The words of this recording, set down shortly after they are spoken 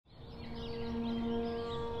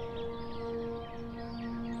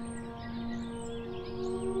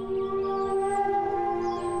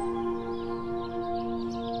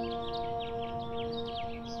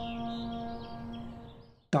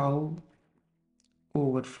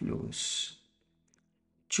Overflows.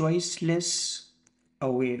 Choiceless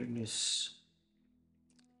awareness.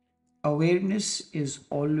 Awareness is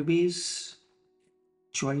always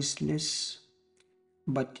choiceless,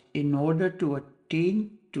 but in order to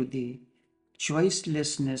attain to the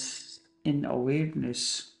choicelessness in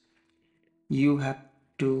awareness, you have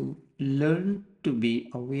to learn to be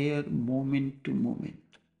aware moment to moment.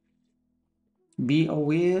 Be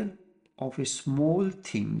aware of small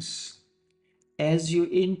things as you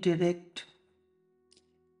interact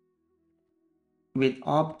with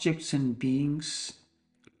objects and beings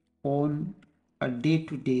on a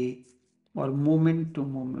day-to-day or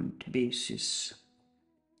moment-to-moment basis.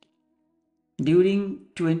 During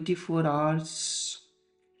 24 hours,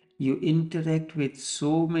 you interact with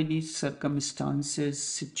so many circumstances,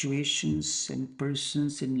 situations, and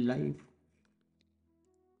persons in life.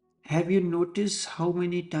 Have you noticed how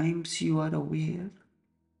many times you are aware?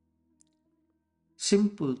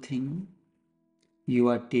 Simple thing, you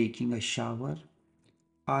are taking a shower.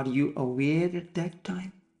 Are you aware at that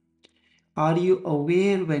time? Are you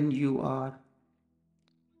aware when you are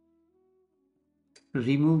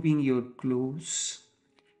removing your clothes?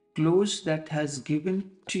 Clothes that has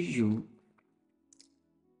given to you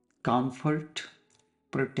comfort,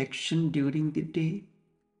 protection during the day.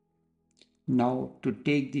 Now to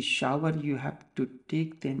take the shower, you have to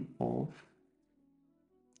take them off.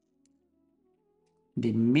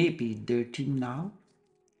 They may be dirty now,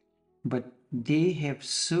 but they have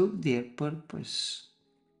served their purpose.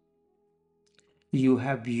 You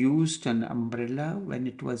have used an umbrella when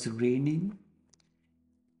it was raining.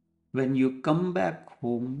 When you come back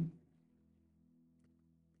home,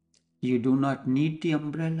 you do not need the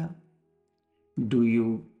umbrella. Do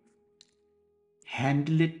you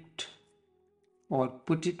handle it or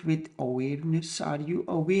put it with awareness? Are you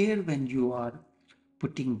aware when you are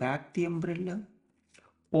putting back the umbrella?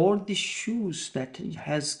 Or the shoes that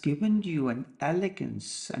has given you an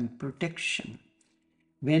elegance and protection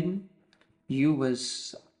when you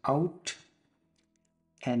was out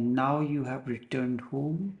and now you have returned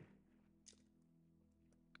home?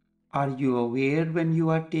 Are you aware when you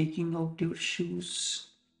are taking out your shoes?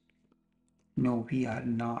 No, we are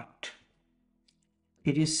not.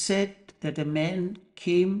 It is said that a man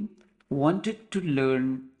wanted to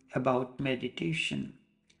learn about meditation.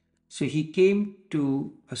 So he came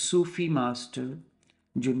to a Sufi master,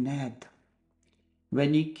 Junaid.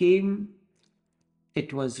 When he came,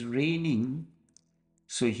 it was raining,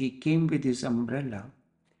 so he came with his umbrella.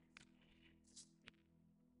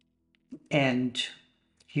 And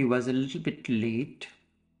he was a little bit late.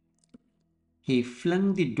 He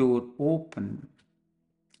flung the door open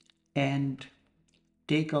and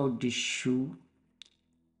take out the shoe.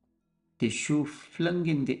 The shoe flung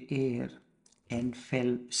in the air and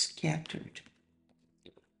fell scattered.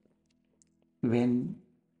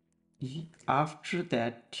 After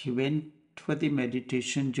that, he went for the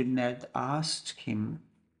meditation. Junaid asked him,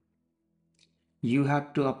 you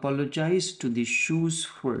have to apologize to the shoes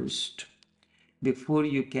first before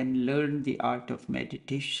you can learn the art of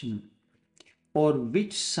meditation. Or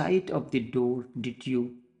which side of the door did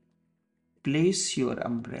you place your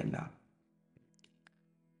umbrella?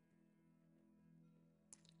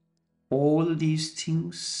 All these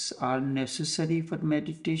things are necessary for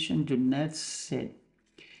meditation. Junaid said,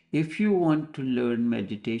 if you want to learn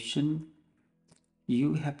meditation,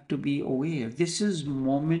 you have to be aware. This is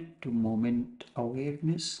moment to moment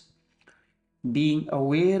awareness, being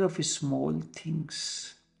aware of small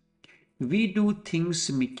things. We do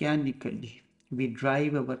things mechanically. We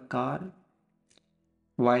drive our car.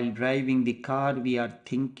 While driving the car, we are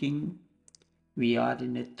thinking. We are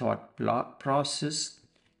in a thought process,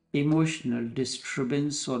 emotional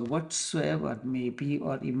disturbance, or whatsoever may be,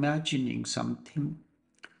 or imagining something.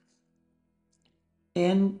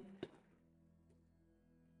 And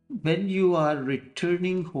when you are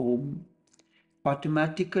returning home,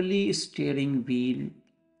 automatically steering wheel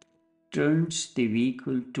turns the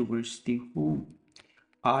vehicle towards the home.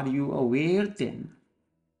 Are you aware then?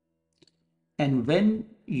 And when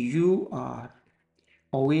you are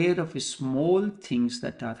aware of small things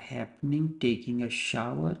that are happening, taking a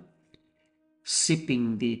shower,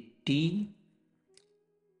 sipping the tea,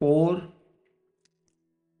 or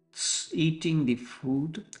eating the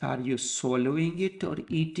food, are you swallowing it or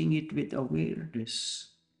eating it with awareness?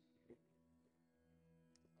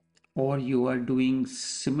 Or you are doing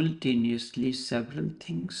simultaneously several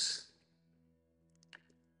things?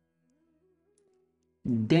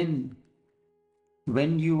 Then,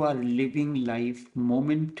 when you are living life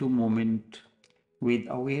moment to moment with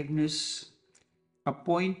awareness, a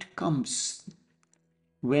point comes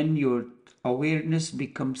when your awareness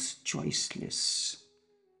becomes choiceless.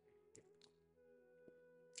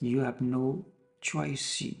 You have no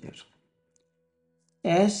choice either.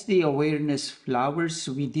 As the awareness flowers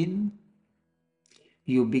within,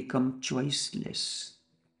 you become choiceless.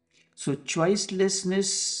 So,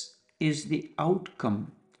 choicelessness is the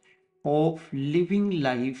outcome of living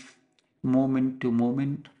life moment to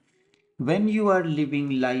moment. When you are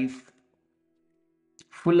living life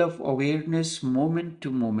full of awareness moment to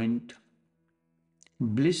moment,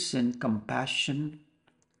 bliss and compassion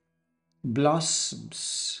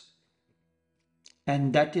blossoms.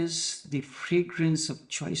 And that is the fragrance of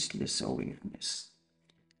choiceless awareness.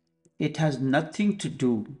 It has nothing to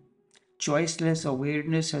do, choiceless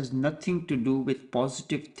awareness has nothing to do with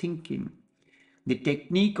positive thinking. The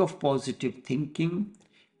technique of positive thinking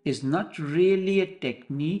is not really a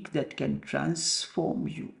technique that can transform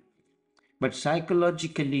you. But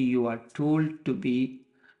psychologically, you are told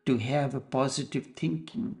to have a positive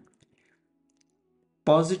thinking.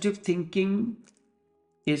 Positive thinking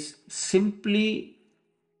is simply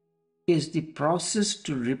is the process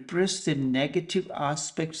to repress the negative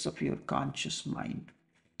aspects of your conscious mind.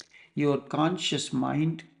 Your conscious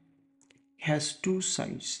mind has two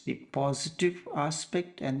sides, the positive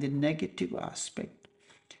aspect and the negative aspect.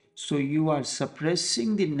 So you are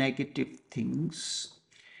suppressing the negative things,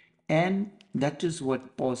 and that is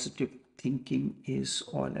what positive thinking is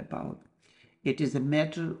all about. It is a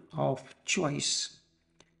matter of choice,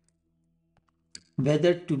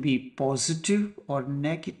 whether to be positive or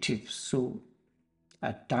negative. So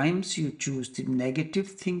at times you choose the negative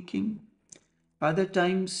thinking, other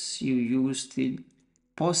times you use the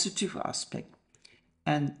positive aspect,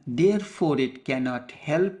 and therefore it cannot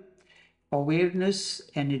help awareness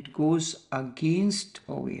and it goes against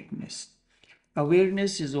awareness.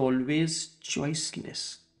 Awareness is always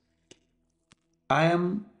choiceless. I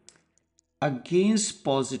am against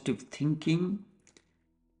positive thinking.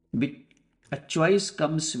 A choice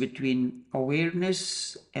comes between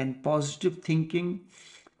awareness and positive thinking.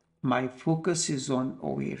 My focus is on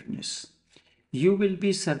awareness. You will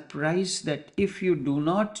be surprised that if you do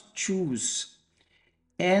not choose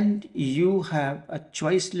and you have a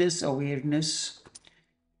choiceless awareness,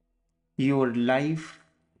 your life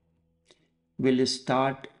will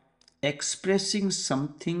start expressing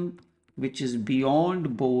something which is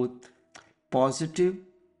beyond both positive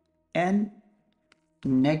and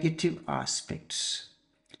negative aspects,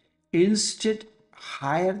 instead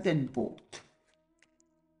higher than both.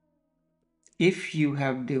 If you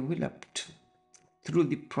have developed through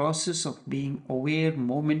the process of being aware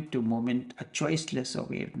moment to moment, a choiceless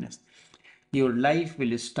awareness, your life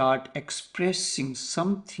will start expressing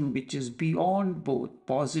something which is beyond both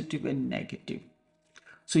positive and negative.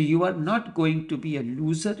 So you are not going to be a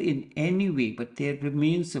loser in any way, but there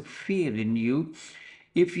remains a fear in you.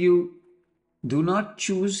 If you do not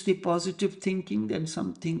choose the positive thinking, then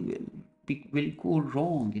something will go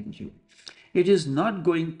wrong in you. It is not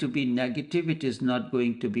going to be negative, it is not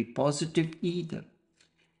going to be positive either.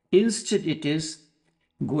 Instead, it is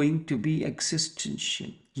going to be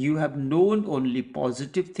existential. You have known only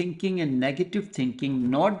positive thinking and negative thinking,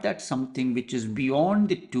 not that something which is beyond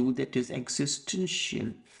the two, that is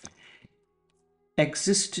existential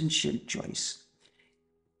choice.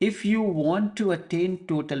 If you want to attain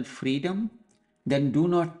total freedom, then do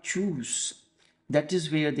not choose. That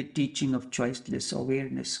is where the teaching of choiceless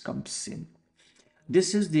awareness comes in.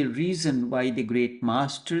 This is the reason why the great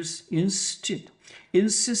masters insisted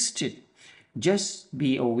just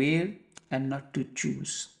be aware and not to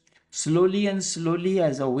choose. Slowly and slowly,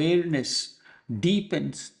 as awareness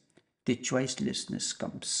deepens, the choicelessness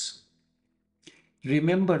comes.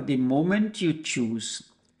 Remember, the moment you choose,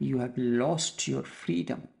 you have lost your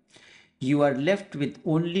freedom. You are left with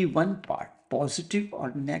only one part, positive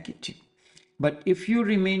or negative. But if you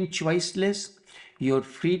remain choiceless, your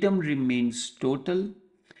freedom remains total.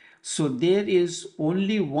 So there is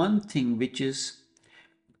only one thing which is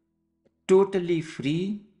totally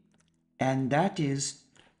free, and that is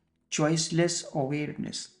choiceless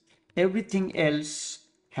awareness. Everything else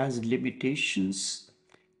has limitations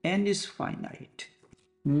and is finite.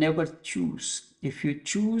 Never choose. If you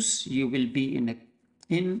choose, you will be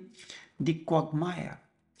in the quagmire.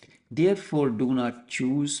 Therefore, do not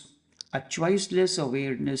choose. A choiceless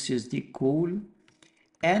awareness is the goal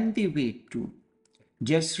and the way to.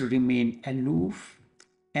 Just remain aloof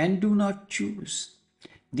and do not choose.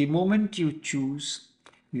 The moment you choose,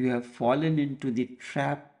 you have fallen into the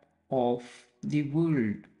trap of the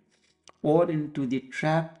world or into the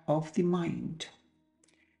trap of the mind.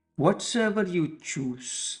 Whatsoever you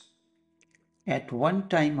choose, At one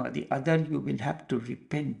time or the other, you will have to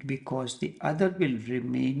repent because the other will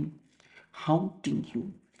remain haunting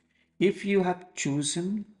you. If you have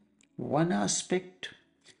chosen one aspect,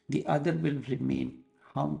 the other will remain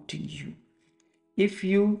haunting you. If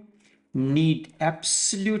you need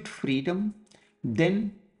absolute freedom,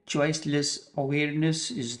 then choiceless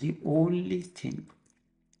awareness is the only thing.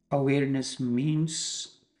 Awareness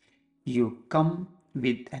means you come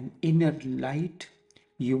with an inner light,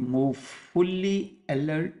 you move fully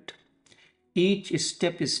alert. Each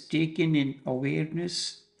step is taken in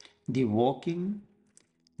awareness, the walking,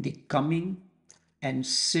 the coming, and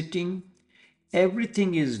sitting.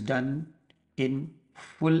 Everything is done in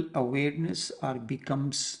full awareness or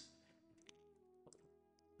becomes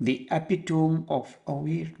the epitome of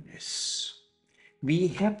awareness. We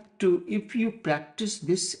have to, if you practice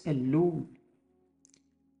this alone,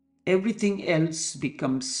 everything else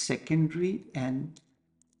becomes secondary, and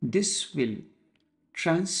this will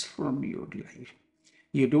transform your life.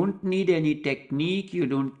 You don't need any technique, you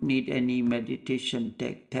don't need any meditation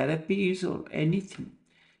therapies or anything.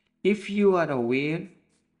 If you are aware,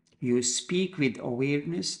 you speak with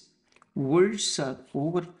awareness, words are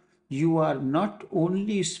over. You are not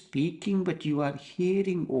only speaking, but you are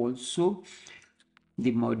hearing also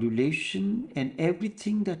the modulation and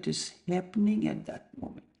everything that is happening at that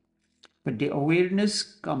moment. But the awareness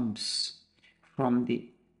comes from the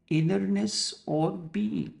innerness or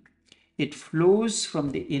being. It flows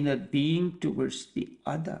from the inner being towards the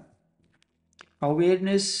other.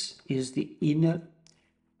 Awareness is the inner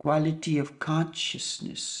quality of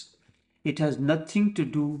consciousness. It has nothing to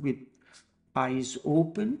do with eyes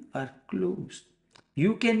open or closed.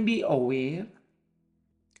 You can be aware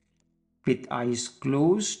with eyes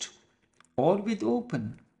closed or with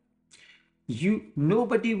open.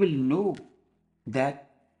 Nobody will know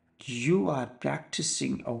that you are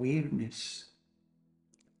practicing awareness.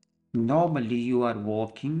 Normally, you are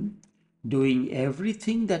walking, doing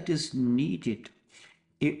everything that is needed.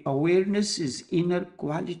 Awareness is inner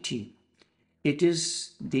quality. It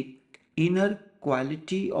is the inner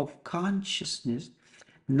quality of consciousness,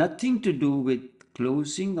 nothing to do with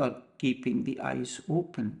closing or keeping the eyes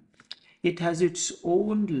open. It has its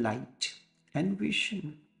own light and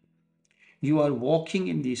vision. You are walking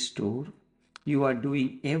in the store, you are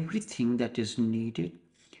doing everything that is needed,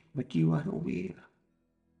 but you are aware.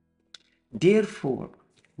 Therefore,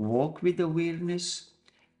 walk with awareness,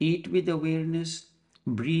 eat with awareness,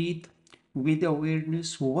 breathe with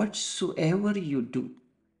awareness, whatsoever you do.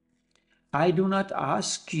 I do not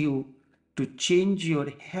ask you to change your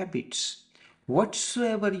habits.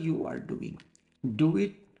 Whatsoever you are doing, do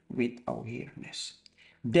it with awareness.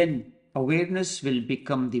 Then awareness will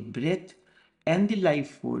become the breath and the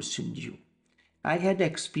life force in you. I had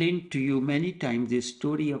explained to you many times the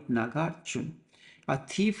story of Nagarjuna. A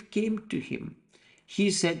thief came to him. He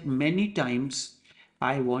said many times,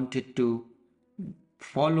 I wanted to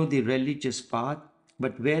follow the religious path,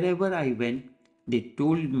 but wherever I went, they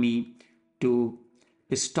told me to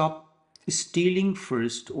stop stealing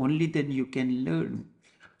first, only then you can learn.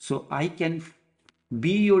 So I can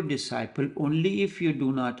be your disciple only if you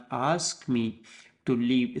do not ask me to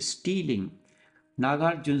leave stealing.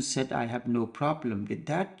 Nagarjuna said, I have no problem with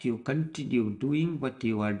that. You continue doing what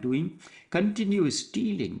you are doing, continue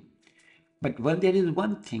stealing. But there is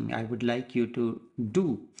one thing I would like you to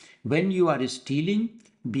do. When you are stealing,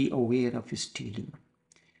 be aware of stealing.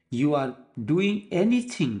 You are doing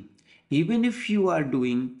anything, even if you are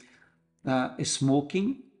doing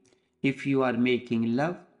smoking, if you are making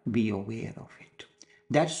love, be aware of it.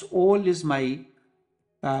 That's all is my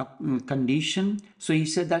condition. So he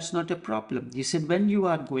said, that's not a problem. He said, when you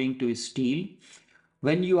are going to steal,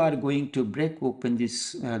 when you are going to break open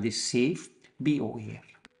this safe, be aware.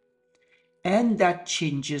 And that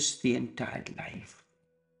changes the entire life.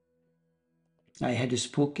 I had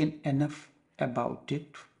spoken enough about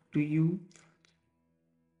it to you.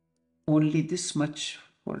 Only this much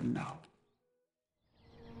for now.